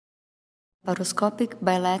Laparoscopic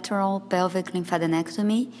bilateral pelvic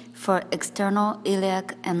lymphadenectomy for external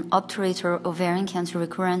iliac and obturator ovarian cancer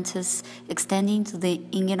recurrences extending to the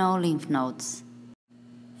inguinal lymph nodes.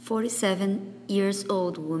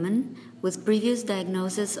 47-year-old woman with previous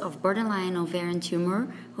diagnosis of borderline ovarian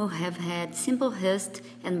tumor who have had simple hyst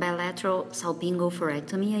and bilateral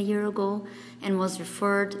salpingo-oophorectomy a year ago and was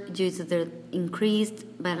referred due to the increased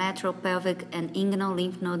bilateral pelvic and inguinal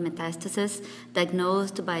lymph node metastasis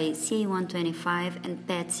diagnosed by CA125 and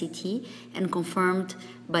PET-CT and confirmed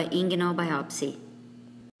by inguinal biopsy.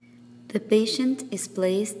 The patient is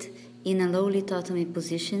placed in a low lithotomy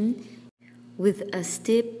position with a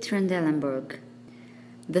steep Trendelenburg.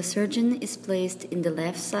 The surgeon is placed in the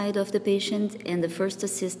left side of the patient and the first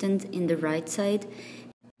assistant in the right side.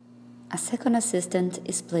 A second assistant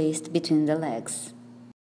is placed between the legs.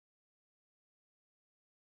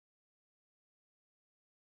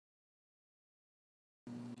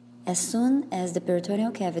 As soon as the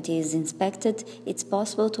peritoneal cavity is inspected, it's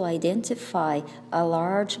possible to identify a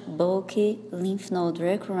large, bulky lymph node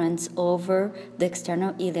recurrence over the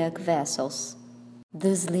external iliac vessels.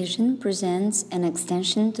 This lesion presents an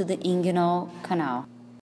extension to the inguinal canal.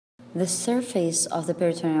 The surface of the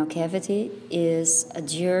peritoneal cavity is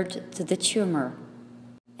adhered to the tumor,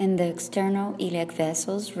 and the external iliac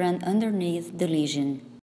vessels run underneath the lesion.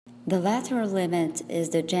 The lateral limit is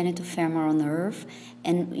the genitofemoral nerve,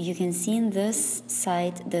 and you can see in this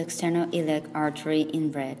site the external iliac artery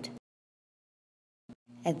in red.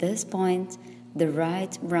 At this point, the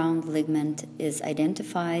right round ligament is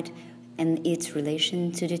identified and its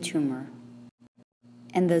relation to the tumor,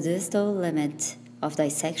 and the distal limit of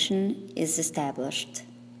dissection is established.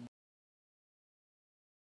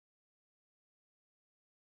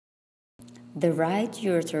 The right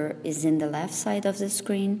ureter is in the left side of the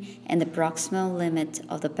screen and the proximal limit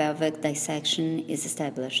of the pelvic dissection is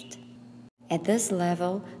established. At this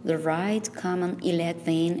level, the right common iliac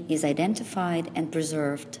vein is identified and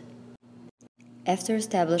preserved. After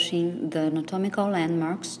establishing the anatomical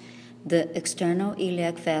landmarks, the external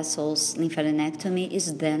iliac vessels lymphadenectomy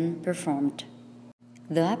is then performed.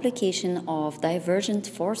 The application of divergent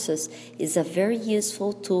forces is a very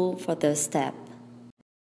useful tool for this step.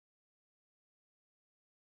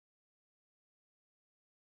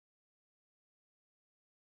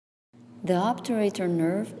 The obturator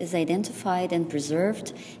nerve is identified and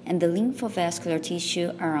preserved, and the lymphovascular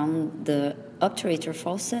tissue around the obturator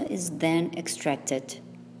fossa is then extracted.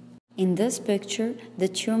 In this picture, the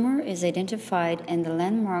tumor is identified and the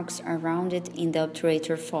landmarks around it in the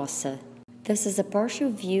obturator fossa. This is a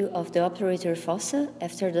partial view of the obturator fossa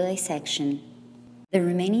after the dissection. The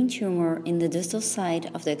remaining tumor in the distal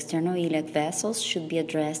side of the external iliac vessels should be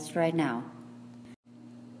addressed right now.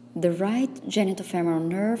 The right genitofemoral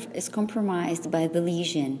nerve is compromised by the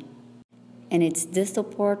lesion, and its distal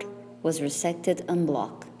port was resected en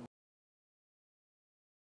bloc.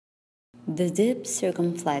 The deep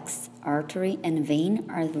circumflex artery and vein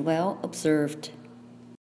are well observed.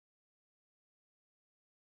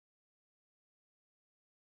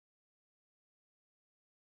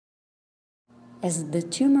 As the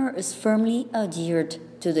tumor is firmly adhered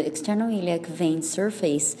to the external iliac vein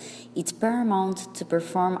surface, it's paramount to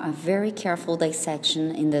perform a very careful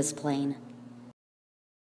dissection in this plane.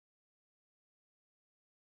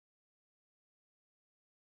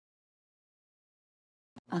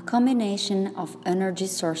 A combination of energy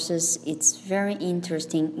sources is very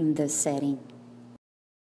interesting in this setting.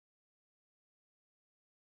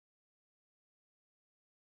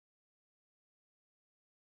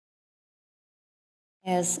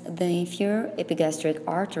 As the inferior epigastric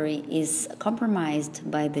artery is compromised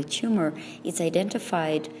by the tumor, it's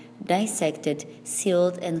identified, dissected,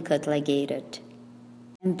 sealed, and cut ligated.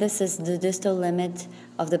 And this is the distal limit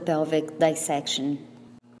of the pelvic dissection.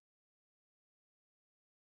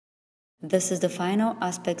 This is the final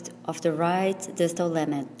aspect of the right distal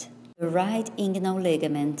limit. The right inguinal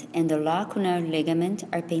ligament and the lacunar ligament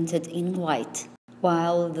are painted in white,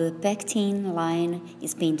 while the pectine line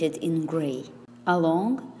is painted in gray.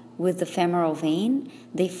 Along with the femoral vein,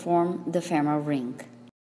 they form the femoral ring.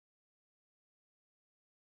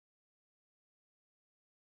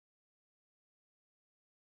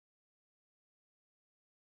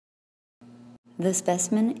 The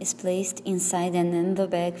specimen is placed inside an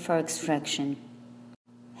endobag for extraction.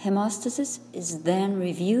 Hemostasis is then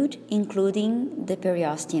reviewed, including the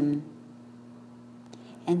periosteum.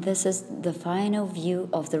 And this is the final view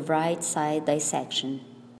of the right side dissection.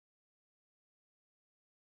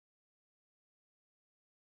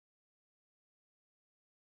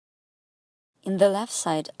 In the left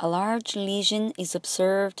side, a large lesion is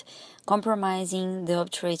observed compromising the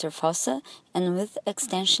obturator fossa and with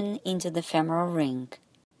extension into the femoral ring.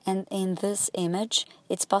 And in this image,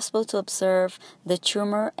 it's possible to observe the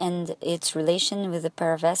tumor and its relation with the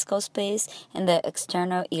paravascular space and the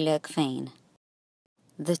external iliac vein.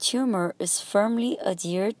 The tumor is firmly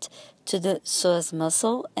adhered to the psoas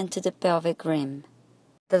muscle and to the pelvic rim.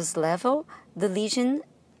 At this level, the lesion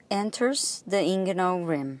enters the inguinal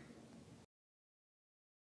rim.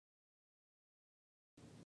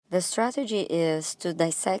 The strategy is to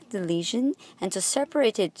dissect the lesion and to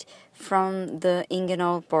separate it from the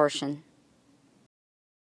inguinal portion.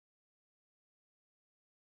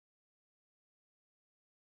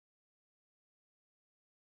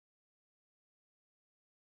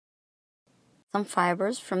 Some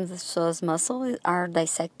fibers from the psoas muscle are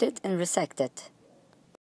dissected and resected.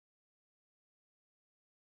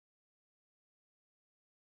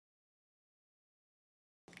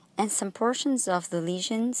 And some portions of the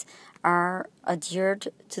lesions are adhered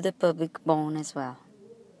to the pelvic bone as well.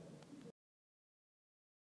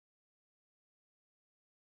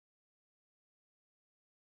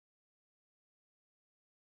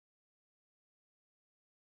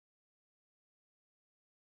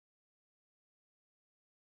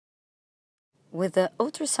 With the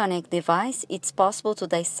ultrasonic device, it's possible to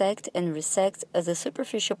dissect and resect the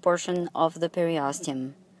superficial portion of the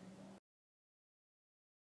periosteum.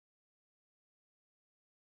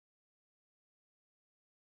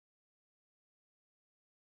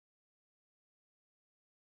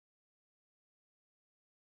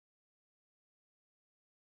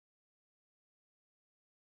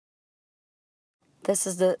 This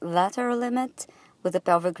is the lateral limit with the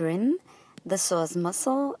pelvic rim, the psoas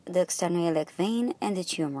muscle, the external iliac vein, and the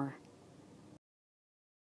tumor.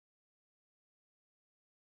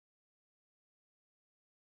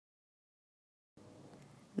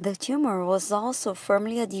 The tumor was also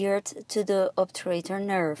firmly adhered to the obturator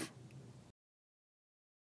nerve.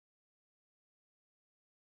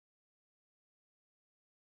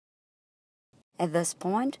 At this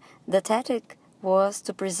point, the tactic was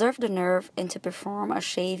to preserve the nerve and to perform a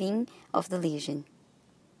shaving of the lesion.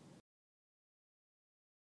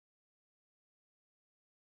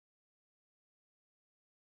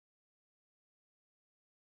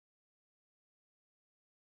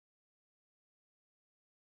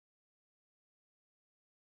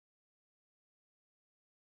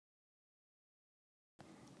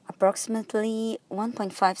 Approximately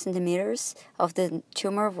 1.5 centimeters of the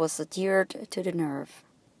tumor was adhered to the nerve.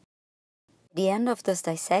 At the end of this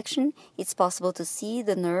dissection, it's possible to see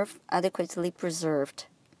the nerve adequately preserved.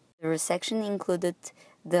 The resection included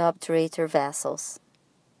the obturator vessels.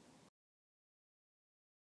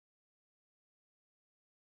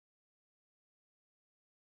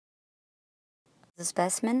 The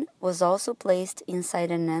specimen was also placed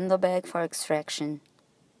inside an endobag for extraction.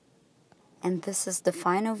 And this is the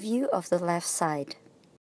final view of the left side.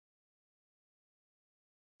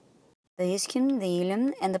 The ischium, the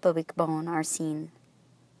ilium, and the pelvic bone are seen.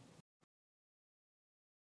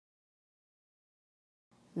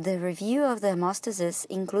 The review of the hemostasis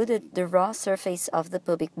included the raw surface of the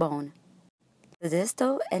pelvic bone. The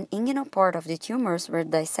distal and inguinal part of the tumors were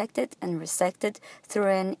dissected and resected through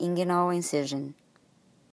an inguinal incision.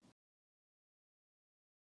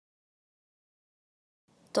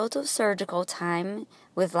 Total surgical time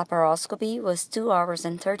with laparoscopy was 2 hours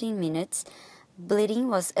and 13 minutes. Bleeding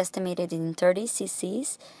was estimated in 30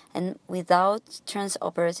 cc's and without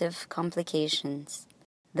transoperative complications.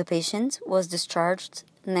 The patient was discharged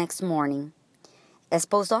next morning. As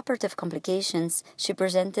postoperative complications, she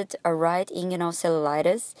presented a right inguinal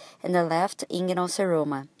cellulitis and a left inguinal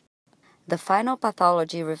seroma. The final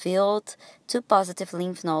pathology revealed 2 positive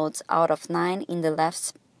lymph nodes out of 9 in the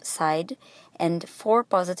left side and 4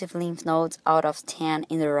 positive lymph nodes out of 10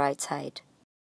 in the right side.